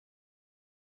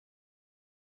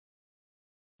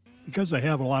Because I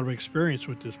have a lot of experience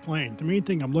with this plane, the main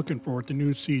thing I'm looking for with the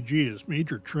new CG is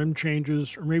major trim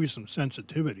changes or maybe some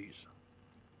sensitivities.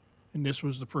 And this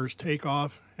was the first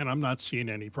takeoff, and I'm not seeing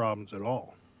any problems at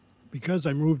all. Because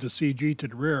I moved the CG to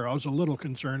the rear, I was a little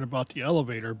concerned about the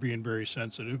elevator being very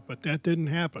sensitive, but that didn't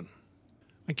happen.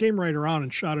 I came right around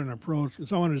and shot an approach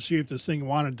because I wanted to see if this thing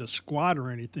wanted to squat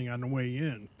or anything on the way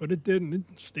in, but it didn't.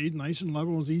 It stayed nice and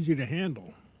level and was easy to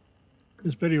handle.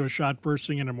 This video was shot first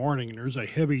thing in the morning, and there's a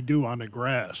heavy dew on the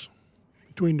grass.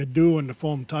 Between the dew and the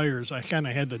foam tires, I kind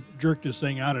of had to jerk this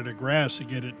thing out of the grass to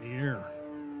get it in the air.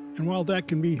 And while that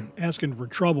can be asking for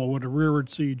trouble with a rearward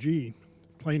CG, the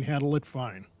plane handled it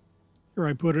fine. Here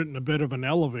I put it in a bit of an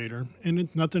elevator, and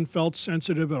nothing felt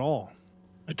sensitive at all.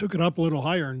 I took it up a little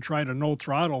higher and tried a no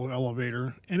throttle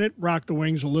elevator, and it rocked the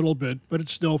wings a little bit, but it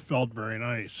still felt very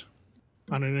nice.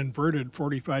 On an inverted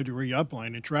 45-degree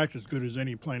upline, it tracked as good as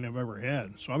any plane I've ever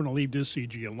had, so I'm going to leave this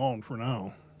CG alone for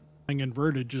now. Flying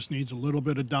inverted just needs a little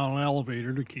bit of down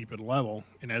elevator to keep it level,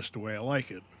 and that's the way I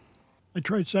like it. I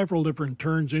tried several different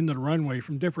turns into the runway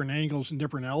from different angles and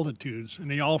different altitudes,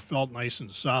 and they all felt nice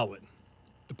and solid.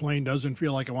 The plane doesn't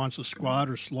feel like it wants to squat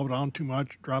or slow down too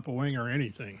much, drop a wing, or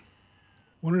anything.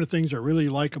 One of the things I really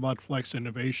like about Flex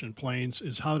Innovation planes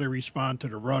is how they respond to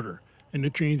the rudder, and the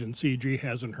change in CG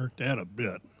hasn't hurt that a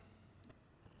bit.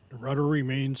 The rudder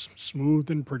remains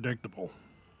smooth and predictable.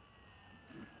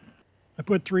 I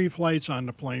put 3 flights on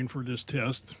the plane for this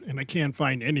test, and I can't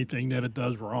find anything that it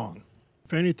does wrong.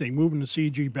 If anything, moving the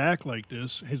CG back like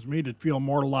this has made it feel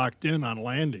more locked in on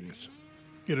landings.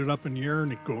 Get it up in the air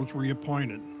and it goes where you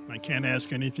point it. I can't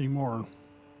ask anything more.